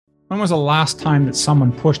When was the last time that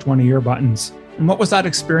someone pushed one of your buttons? And what was that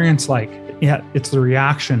experience like? Yeah, it's the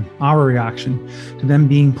reaction, our reaction to them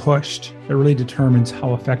being pushed that really determines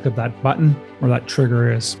how effective that button or that trigger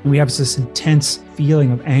is. And we have this intense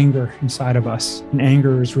feeling of anger inside of us. And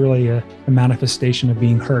anger is really a manifestation of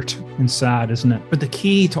being hurt and sad, isn't it? But the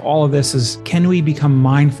key to all of this is, can we become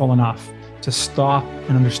mindful enough to stop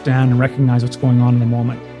and understand and recognize what's going on in the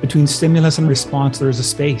moment? Between stimulus and response, there's a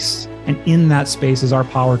space. And in that space is our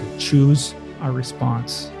power to choose our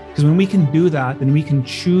response. Because when we can do that, then we can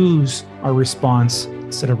choose our response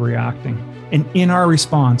instead of reacting. And in our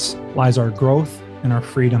response lies our growth and our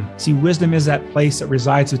freedom. See, wisdom is that place that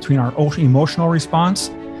resides between our emotional response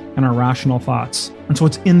and our rational thoughts. And so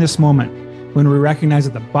it's in this moment when we recognize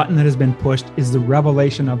that the button that has been pushed is the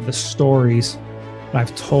revelation of the stories that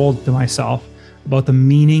I've told to myself about the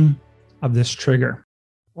meaning of this trigger.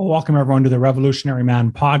 Well, welcome everyone to the Revolutionary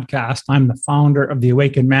Man podcast. I'm the founder of The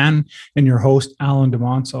Awakened Man and your host, Alan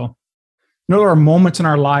DeMonso. There are moments in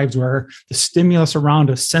our lives where the stimulus around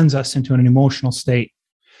us sends us into an emotional state.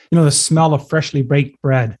 The smell of freshly baked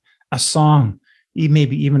bread, a song,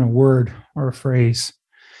 maybe even a word or a phrase.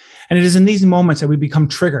 And it is in these moments that we become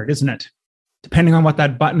triggered, isn't it? Depending on what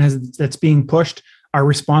that button that's being pushed, our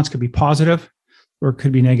response could be positive or it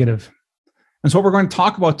could be negative. And so what we're going to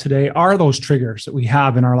talk about today are those triggers that we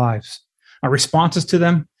have in our lives, our responses to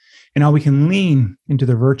them, and how we can lean into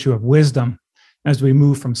the virtue of wisdom as we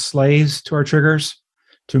move from slaves to our triggers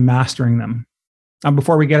to mastering them. Now,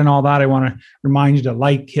 before we get into all that, I want to remind you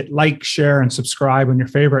to hit like, share, and subscribe on your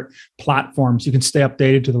favorite platforms. You can stay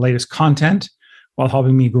updated to the latest content while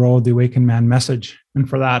helping me grow the Awakened Man message. And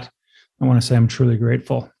for that, I want to say I'm truly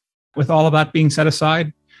grateful. With all of that being set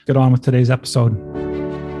aside, get on with today's episode.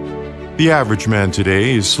 The average man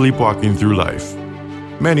today is sleepwalking through life,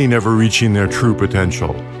 many never reaching their true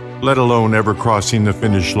potential, let alone ever crossing the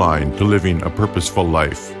finish line to living a purposeful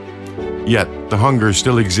life. Yet, the hunger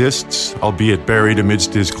still exists, albeit buried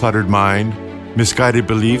amidst his cluttered mind, misguided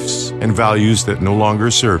beliefs, and values that no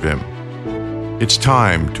longer serve him. It's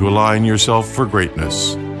time to align yourself for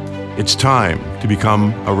greatness. It's time to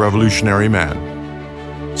become a revolutionary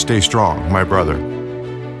man. Stay strong, my brother.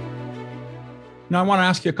 Now, I want to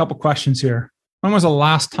ask you a couple questions here. When was the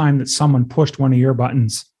last time that someone pushed one of your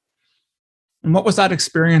buttons? And what was that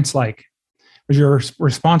experience like? Was your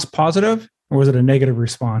response positive or was it a negative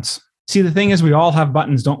response? See, the thing is, we all have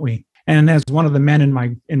buttons, don't we? And as one of the men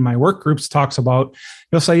in my work groups talks about,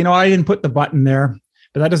 he'll say, I didn't put the button there,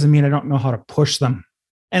 but that doesn't mean I don't know how to push them.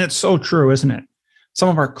 And it's so true, isn't it? Some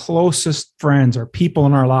of our closest friends or people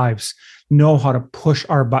in our lives know how to push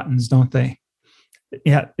our buttons, don't they?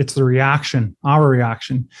 Yeah, it's the reaction, our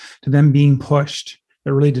reaction to them being pushed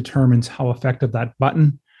that really determines how effective that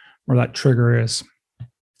button or that trigger is.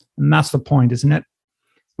 And that's the point, isn't it?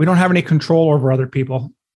 We don't have any control over other people,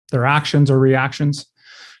 their actions or reactions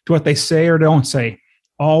to what they say or don't say.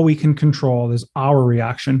 All we can control is our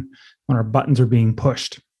reaction when our buttons are being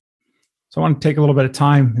pushed. So I want to take a little bit of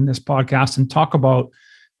time in this podcast and talk about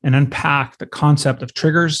and unpack the concept of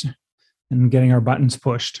triggers and getting our buttons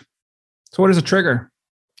pushed. So what is a trigger?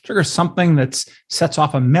 Trigger is something that sets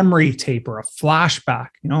off a memory tape or a flashback,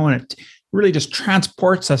 and it really just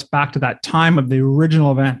transports us back to that time of the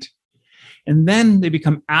original event. And then they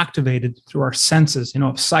become activated through our senses,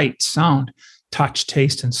 of sight, sound, touch,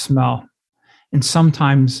 taste, and smell. And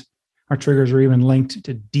sometimes our triggers are even linked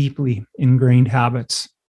to deeply ingrained habits.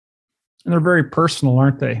 And they're very personal,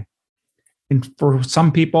 aren't they? And for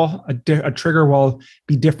some people, a trigger will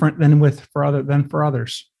be different than for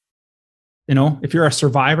others. If you're a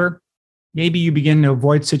survivor, maybe you begin to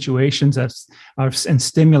avoid situations and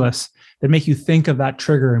stimulus that make you think of that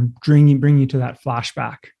trigger and bring you to that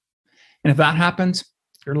flashback. And if that happens,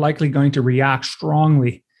 you're likely going to react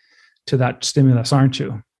strongly to that stimulus, aren't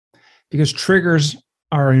you? Because triggers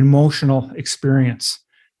are an emotional experience,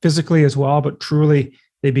 physically as well, but truly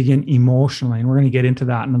they begin emotionally. And we're going to get into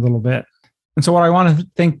that in a little bit. And so what I want to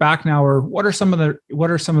think back now are what are some of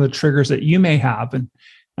the triggers that you may have? And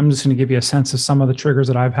I'm just going to give you a sense of some of the triggers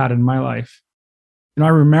that I've had in my life. I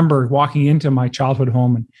remember walking into my childhood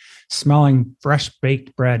home and smelling fresh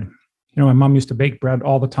baked bread. My mom used to bake bread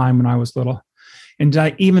all the time when I was little. And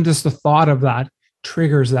even just the thought of that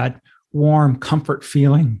triggers that warm comfort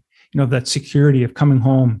feeling, that security of coming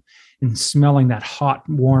home and smelling that hot,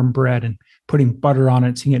 warm bread and putting butter on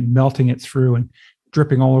it, seeing it, melting it through and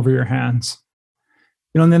dripping all over your hands.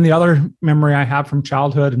 And then the other memory I have from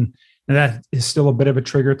childhood, and that is still a bit of a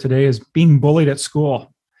trigger today, is being bullied at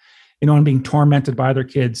school, and being tormented by other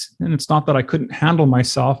kids. And it's not that I couldn't handle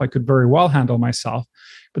myself. I could very well handle myself.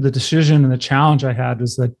 But the decision and the challenge I had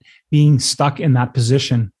was that being stuck in that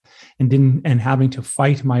position and having to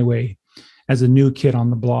fight my way as a new kid on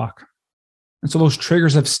the block. And so those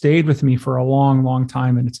triggers have stayed with me for a long, long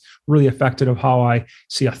time. And it's really affected of how I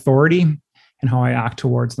see authority and how I act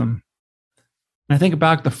towards them. And I think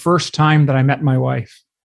back the first time that I met my wife,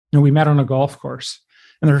 we met on a golf course.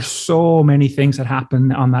 And there's so many things that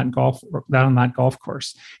happen on that golf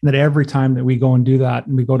course. And that every time that we go and do that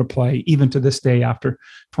and we go to play, even to this day, after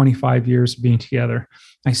 25 years of being together,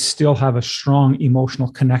 I still have a strong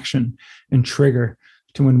emotional connection and trigger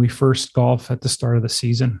to when we first golf at the start of the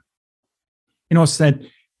season. It's that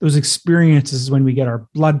those experiences when we get our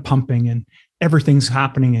blood pumping and everything's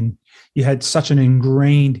happening, and you had such an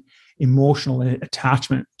ingrained emotional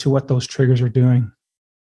attachment to what those triggers are doing.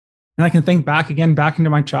 And I can think back into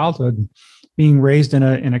my childhood, being raised in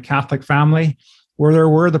a Catholic family where there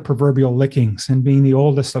were the proverbial lickings, and being the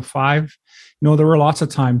oldest of five. There were lots of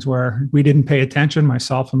times where we didn't pay attention,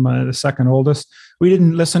 myself and the second oldest. We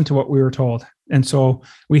didn't listen to what we were told. And so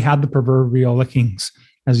we had the proverbial lickings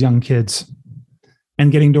as young kids.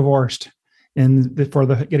 And getting divorced, and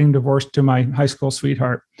getting divorced to my high school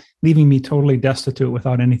sweetheart, leaving me totally destitute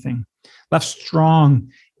without anything, left strong,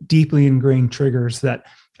 deeply ingrained triggers that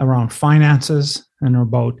around finances and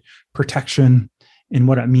about protection and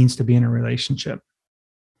what it means to be in a relationship.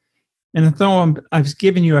 And though I've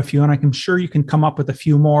given you a few, and I'm sure you can come up with a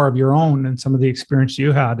few more of your own and some of the experience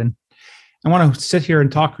you had. And I want to sit here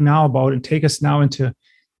and talk now about and take us now into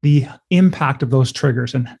the impact of those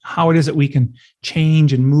triggers and how it is that we can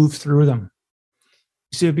change and move through them.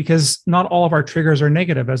 See, because not all of our triggers are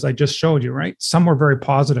negative, as I just showed you, right? Some were very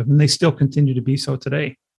positive, and they still continue to be so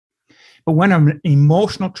today. But when an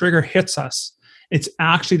emotional trigger hits us, it's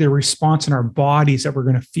actually the response in our bodies that we're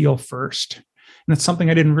going to feel first. And it's something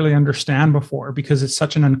I didn't really understand before, because it's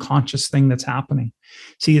such an unconscious thing that's happening.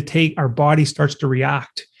 See, our body starts to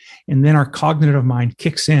react, and then our cognitive mind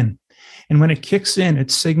kicks in. And when it kicks in, it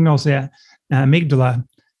signals the amygdala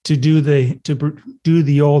to do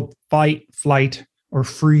the old fight, flight, or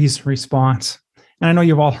freeze response. And I know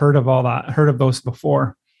you've all heard of those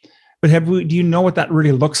before. But do you know what that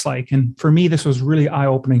really looks like? And for me, this was really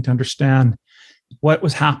eye-opening to understand what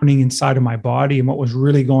was happening inside of my body and what was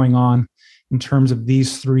really going on in terms of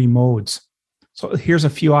these three modes. So here's a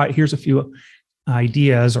few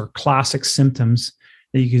ideas or classic symptoms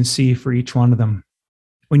that you can see for each one of them.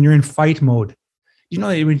 When you're in fight mode,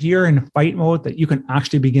 that when you're in fight mode that you can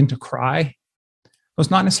actually begin to cry? So it's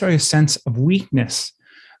not necessarily a sense of weakness,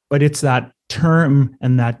 but it's that term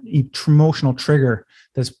and that emotional trigger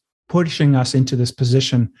that's pushing us into this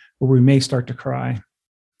position where we may start to cry.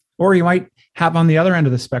 Or you might have on the other end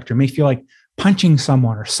of the spectrum, may feel like punching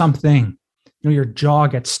someone or something. Your jaw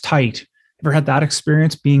gets tight. Ever had that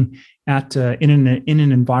experience, being in an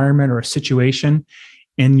environment or a situation,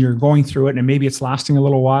 and you're going through it, and maybe it's lasting a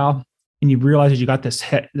little while, and you realize that you got this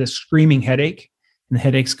screaming headache, and the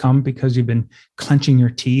headaches come because you've been clenching your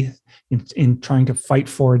teeth in trying to fight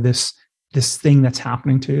for this thing that's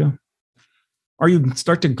happening to you. Or you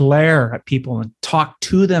start to glare at people and talk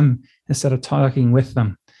to them instead of talking with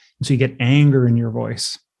them. And so you get anger in your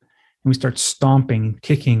voice, and we start stomping and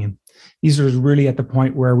kicking. And these are really at the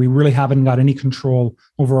point where we really haven't got any control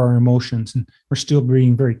over our emotions, and we're still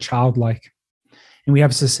being very childlike. And we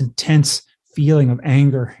have this intense feeling of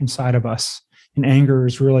anger inside of us. And anger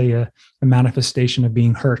is really a manifestation of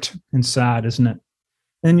being hurt and sad, isn't it?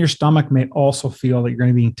 Then your stomach may also feel that you're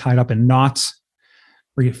going to be tied up in knots,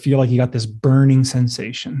 where you feel like you got this burning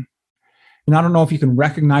sensation. And I don't know if you can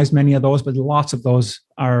recognize many of those, but lots of those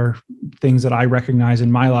are things that I recognize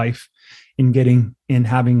in my life in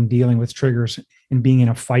dealing with triggers and being in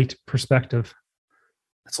a fight perspective.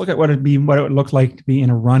 Let's look at what it would look like to be in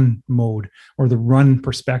a run mode or the run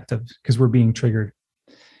perspective, because we're being triggered.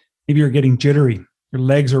 Maybe you're getting jittery. Your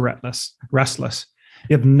legs are restless.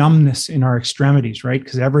 You have numbness in our extremities, right?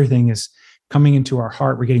 Because everything is coming into our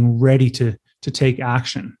heart. We're getting ready to take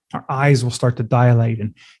action. Our eyes will start to dilate,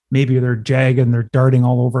 and maybe they're jagged and they're darting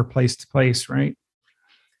all over place to place, right?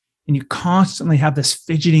 And you constantly have this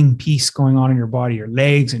fidgeting piece going on in your body. Your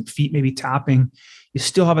legs and feet may be tapping. You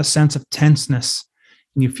still have a sense of tenseness.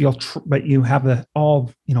 And you feel, but you have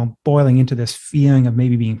boiling into this feeling of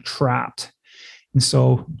maybe being trapped. And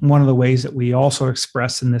so one of the ways that we also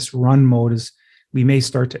express in this run mode is we may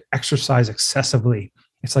start to exercise excessively.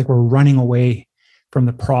 It's like we're running away from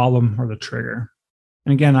the problem or the trigger.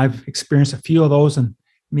 And again, I've experienced a few of those, and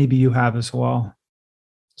maybe you have as well.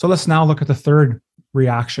 So let's now look at the third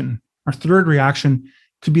reaction. Our third reaction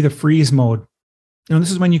could be the freeze mode.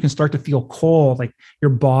 This is when you can start to feel cold, like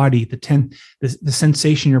your body, the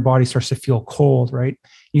sensation in your body starts to feel cold, right?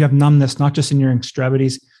 You have numbness, not just in your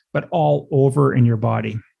extremities, but all over in your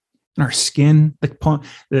body. And our skin,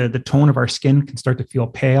 the tone of our skin can start to feel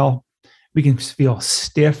pale. We can feel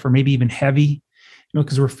stiff or maybe even heavy,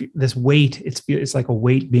 because this weight, it's like a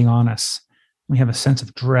weight being on us. We have a sense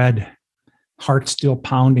of dread, heart still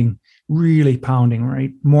pounding, really pounding,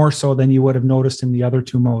 right? More so than you would have noticed in the other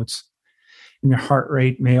two modes. And your heart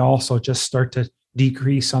rate may also just start to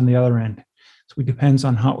decrease on the other end. So it depends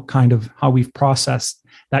on how we've processed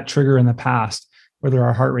that trigger in the past, whether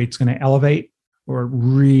our heart rate's going to elevate or it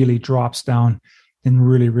really drops down and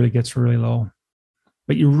really, really gets really low.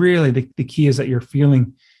 But the key is that you're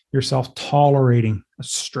feeling yourself tolerating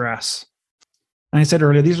stress. And I said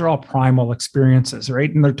earlier, these are all primal experiences,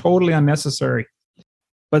 right? And they're totally unnecessary.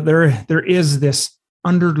 But there is this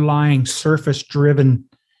underlying surface-driven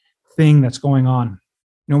thing that's going on.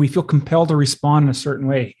 We feel compelled to respond in a certain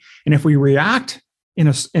way. And if we react in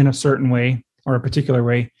a certain way or a particular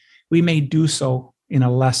way, we may do so in a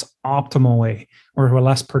less optimal way or a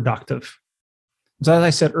less productive. So as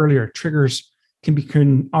I said earlier, triggers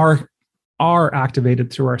are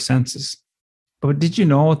activated through our senses. But did you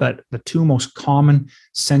know that the two most common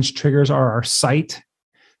sense triggers are our sight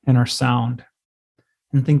and our sound?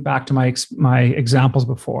 And think back to my examples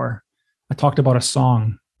before. I talked about a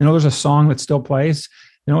song. There's a song that still plays.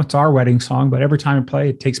 It's our wedding song, but every time I play,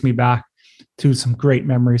 it takes me back to some great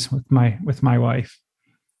memories with my wife.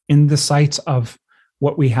 In the sights of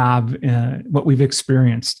what we have, what we've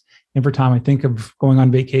experienced. Every time I think of going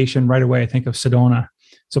on vacation, right away I think of Sedona.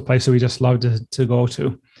 It's a place that we just love to go to.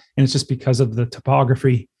 And it's just because of the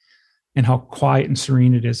topography and how quiet and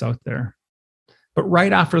serene it is out there. But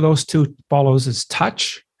right after those two follows is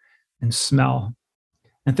touch and smell.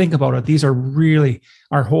 And think about it. These are really,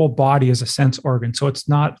 our whole body is a sense organ. So it's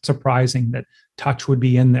not surprising that touch would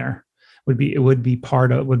be in there. It would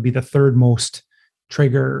be the third most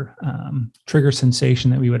trigger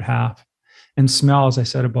sensation that we would have. And smell, as I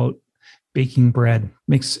said about baking bread,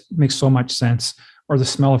 makes so much sense. Or the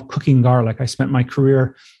smell of cooking garlic. I spent my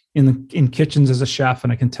career in kitchens as a chef,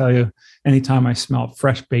 and I can tell you, anytime I smell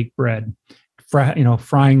fresh baked bread,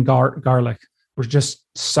 frying garlic, were just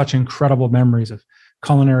such incredible memories of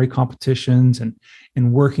culinary competitions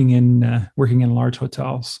and working in large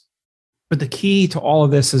hotels. But the key to all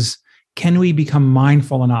of this is, can we become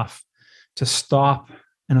mindful enough to stop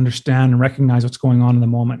and understand and recognize what's going on in the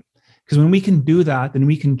moment? Because when we can do that, then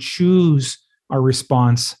we can choose our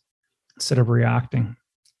response instead of reacting.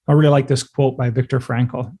 I really like this quote by Viktor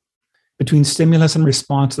Frankl. Between stimulus and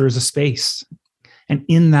response, there is a space. And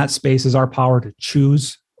in that space is our power to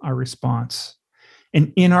choose our response.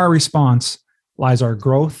 And in our response lies our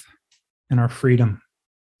growth and our freedom.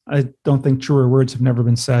 I don't think truer words have never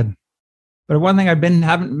been said. But one thing have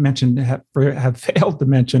failed to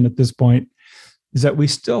mention at this point is that we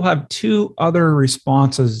still have two other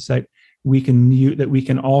responses that we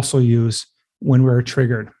can also use when we're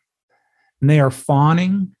triggered. And they are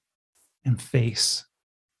fawning and face.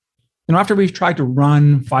 After we've tried to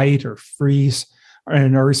run, fight, or freeze,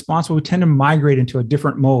 and our response, we tend to migrate into a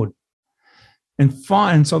different mode.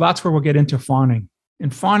 And so that's where we'll get into fawning.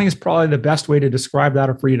 And fawning is probably the best way to describe that,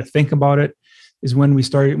 or for you to think about it, is when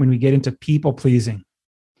we get into people pleasing.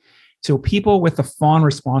 So people with the fawn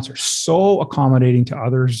response are so accommodating to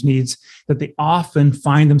others' needs that they often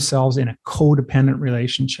find themselves in a codependent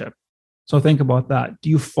relationship. So think about that. Do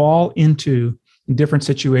you fall into, in different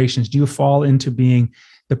situations, do you fall into being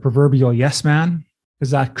the proverbial yes man?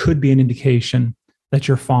 Because that could be an indication that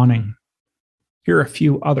you're fawning. Here are a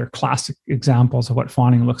few other classic examples of what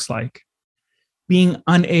fawning looks like. Being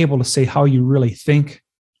unable to say how you really think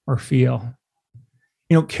or feel.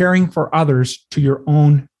 Caring for others to your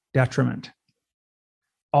own detriment.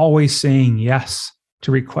 Always saying yes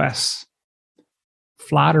to requests.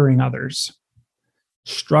 Flattering others.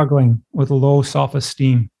 Struggling with low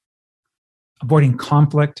self-esteem. Avoiding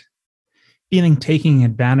conflict. Feeling taken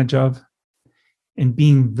advantage of. And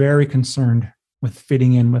being very concerned with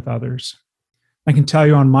fitting in with others. I can tell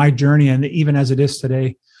you on my journey, and even as it is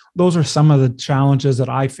today, those are some of the challenges that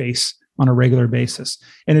I face on a regular basis.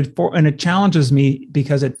 And it challenges me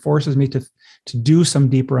because it forces me to do some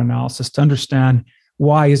deeper analysis, to understand,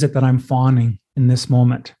 why is it that I'm fawning in this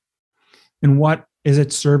moment? And what is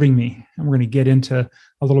it serving me? And we're going to get into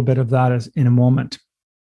a little bit of that in a moment.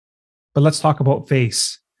 But let's talk about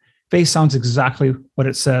face. Face sounds exactly what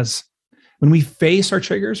it says. When we face our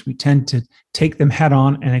triggers, we tend to take them head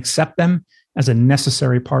on and accept them as a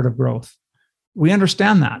necessary part of growth. We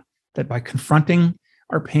understand that by confronting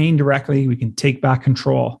our pain directly, we can take back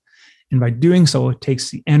control. And by doing so, it takes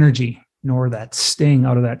the energy nor that sting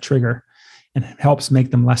out of that trigger and it helps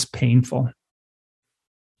make them less painful.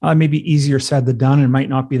 It may be easier said than done. It might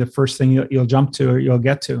not be the first thing you'll jump to or you'll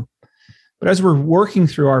get to. But as we're working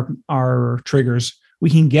through our triggers, we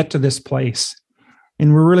can get to this place.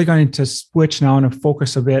 And we're really going to switch now and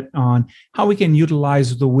focus a bit on how we can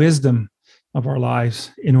utilize the wisdom of our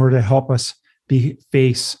lives in order to help us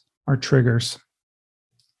face our triggers.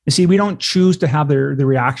 You see, we don't choose to have the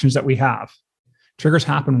reactions that we have. Triggers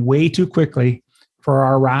happen way too quickly for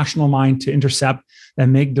our rational mind to intercept the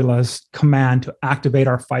amygdala's command to activate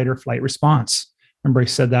our fight or flight response. Remember, I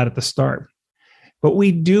said that at the start. But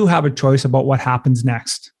we do have a choice about what happens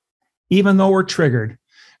next. Even though we're triggered,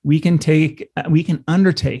 we can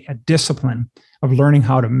undertake a discipline of learning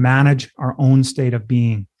how to manage our own state of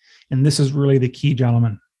being. And this is really the key,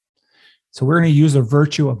 gentlemen. So we're going to use the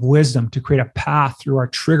virtue of wisdom to create a path through our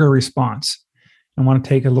trigger response. I want to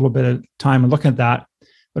take a little bit of time and look at that.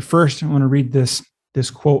 But first, I want to read this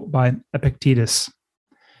quote by Epictetus.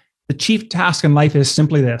 The chief task in life is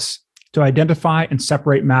simply this: to identify and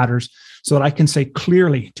separate matters so that I can say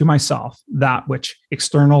clearly to myself that which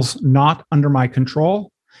externals not under my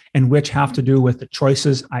control and which have to do with the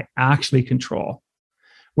choices I actually control.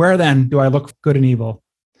 Where then do I look good and evil?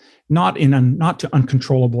 Not to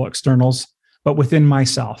uncontrollable externals, but within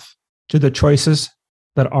myself, to the choices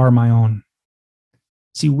that are my own.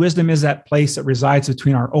 See, wisdom is that place that resides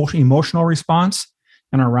between our emotional response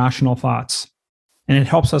and our rational thoughts. And it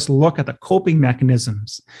helps us look at the coping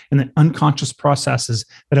mechanisms and the unconscious processes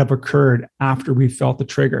that have occurred after we felt the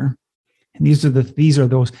trigger. And these are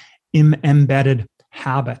those embedded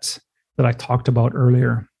habits that I talked about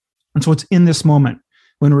earlier. And so it's in this moment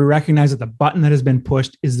when we recognize that the button that has been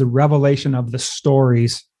pushed is the revelation of the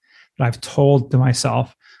stories that I've told to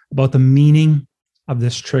myself about the meaning of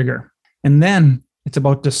this trigger. And then it's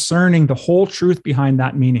about discerning the whole truth behind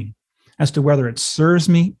that meaning as to whether it serves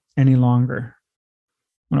me any longer.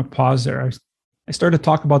 I'm going to pause there. I started to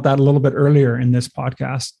talk about that a little bit earlier in this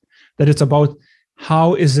podcast, that it's about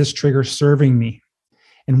how is this trigger serving me?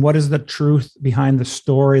 And what is the truth behind the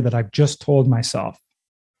story that I've just told myself?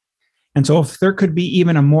 And so if there could be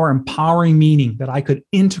even a more empowering meaning that I could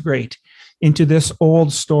integrate into this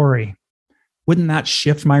old story, wouldn't that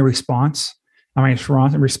shift my response? My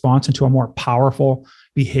response into a more powerful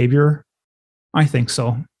behavior? I think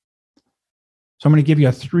so. So I'm going to give you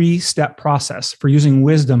a 3-step process for using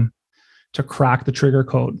wisdom to crack the trigger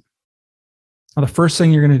code. Now, the first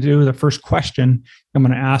thing you're going to do, the first question I'm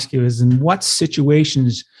going to ask you is, in what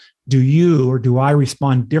situations do I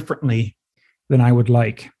respond differently than I would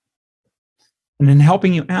like? And in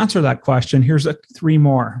helping you answer that question, here's 3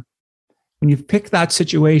 more. When you've picked that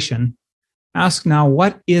situation, ask now,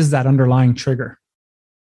 what is that underlying trigger?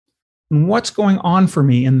 And what's going on for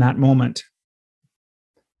me in that moment?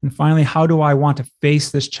 And finally, how do I want to face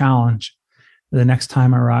this challenge the next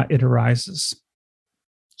time it arises?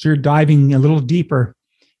 So you're diving a little deeper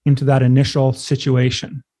into that initial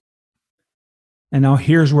situation. And now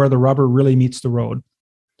here's where the rubber really meets the road.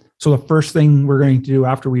 So the first thing we're going to do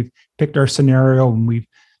after we've picked our scenario and we've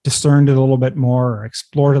discerned it a little bit more or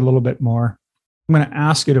explored it a little bit more, I'm going to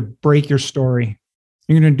ask you to break your story.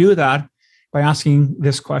 You're going to do that by asking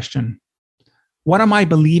this question: what am I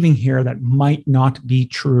believing here that might not be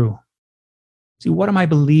true? See, what am I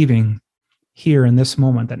believing here in this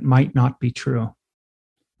moment that might not be true?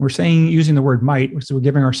 We're using the word might, so we're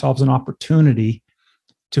giving ourselves an opportunity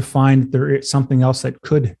to find there is something else that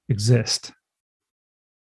could exist.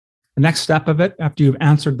 The next step of it, after you've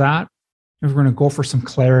answered that, is we're going to go for some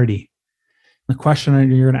clarity. The question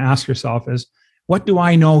you're going to ask yourself is, what do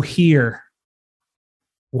I know here?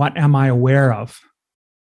 What am I aware of?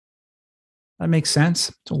 That makes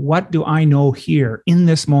sense. So what do I know here in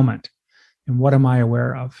this moment? And what am I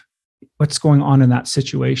aware of? What's going on in that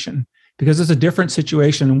situation? Because it's a different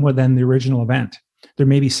situation than the original event. There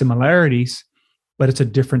may be similarities, but it's a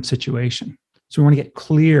different situation. So we want to get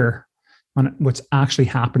clear on what's actually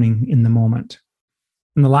happening in the moment.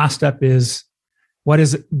 And the last step is, what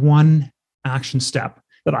is one action step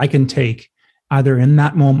that I can take either in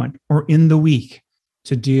that moment or in the week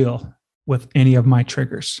to deal with any of my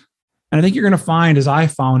triggers? And I think you're going to find, as I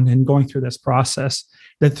found in going through this process,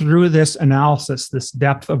 that through this analysis, this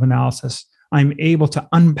depth of analysis, I'm able to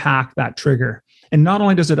unpack that trigger. And not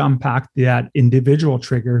only does it unpack that individual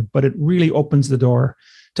trigger, but it really opens the door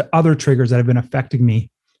to other triggers that have been affecting me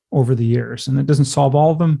over the years. And it doesn't solve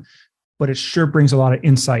all of them, but it sure brings a lot of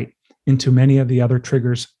insight into many of the other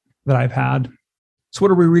triggers that I've had. So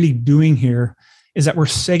what are we really doing here is that we're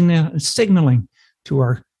signaling to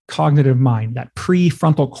our cognitive mind, that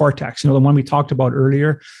prefrontal cortex, the one we talked about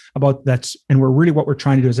earlier, about that's, and what we're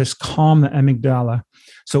trying to do is just calm the amygdala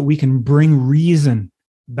so we can bring reason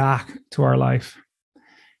back to our life.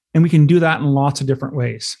 And we can do that in lots of different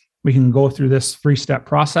ways. We can go through this 3-step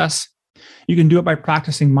process. You can do it by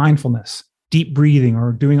practicing mindfulness, deep breathing,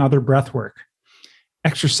 or doing other breath work,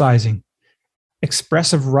 exercising,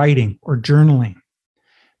 expressive writing or journaling,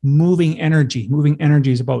 moving energy. Moving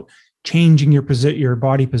energy is about changing your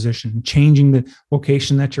body position, changing the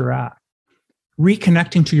location that you're at,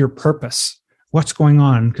 reconnecting to your purpose, what's going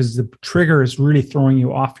on, because the trigger is really throwing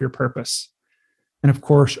you off your purpose. And of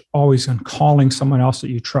course, always calling someone else that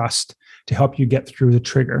you trust to help you get through the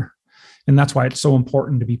trigger. And that's why it's so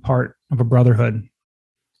important to be part of a brotherhood.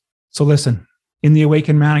 So listen, in the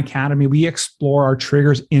Awakened Man Academy, we explore our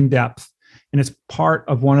triggers in depth. And it's part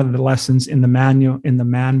of one of the lessons in the manual, in the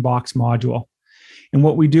Man Box module. And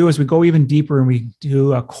what we do is we go even deeper and we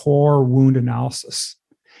do a core wound analysis.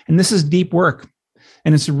 And this is deep work.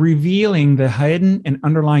 And it's revealing the hidden and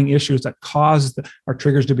underlying issues that cause our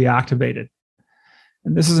triggers to be activated.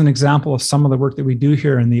 And this is an example of some of the work that we do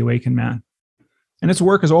here in the Awakened Man. And this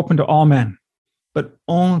work is open to all men. But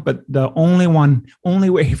the only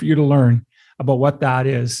way for you to learn about what that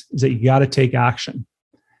is that you got to take action.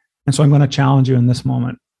 And so I'm going to challenge you in this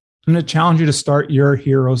moment. I'm going to challenge you to start your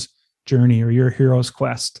hero's journey or your hero's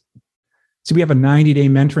quest. So we have a 90-day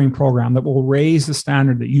mentoring program that will raise the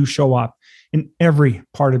standard that you show up in every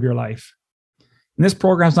part of your life. And this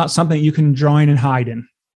program is not something you can join and hide in.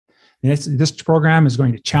 And this program is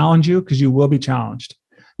going to challenge you because you will be challenged.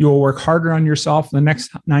 You will work harder on yourself in the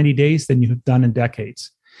next 90 days than you have done in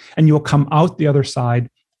decades. And you will come out the other side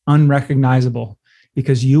unrecognizable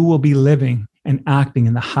because you will be living and acting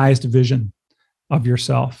in the highest vision of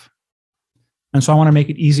yourself. And so I want to make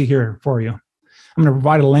it easy here for you. I'm going to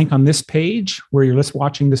provide a link on this page where you're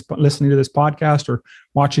listening to this podcast or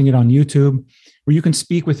watching it on YouTube, where you can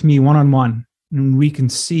speak with me one-on-one and we can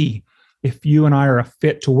see if you and I are a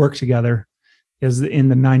fit to work together as in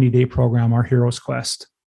the 90-day program, our Hero's Quest,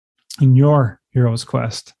 in your Hero's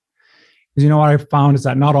Quest. Because you know what I've found is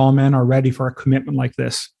that not all men are ready for a commitment like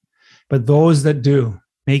this, but those that do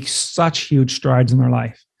make such huge strides in their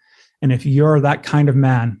life. And if you're that kind of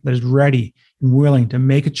man that is ready and willing to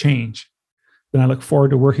make a change, then I look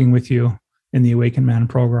forward to working with you in the Awakened Man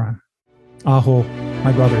program. Aho,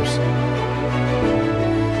 my brothers.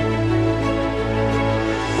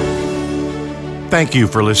 Thank you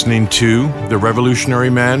for listening to the Revolutionary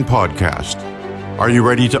Man podcast. Are you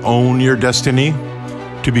ready to own your destiny?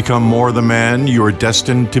 To become more the man you are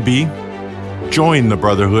destined to be? Join the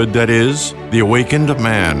brotherhood that is the Awakened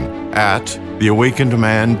Man at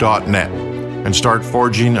theawakenedman.net and start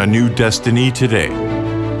forging a new destiny today.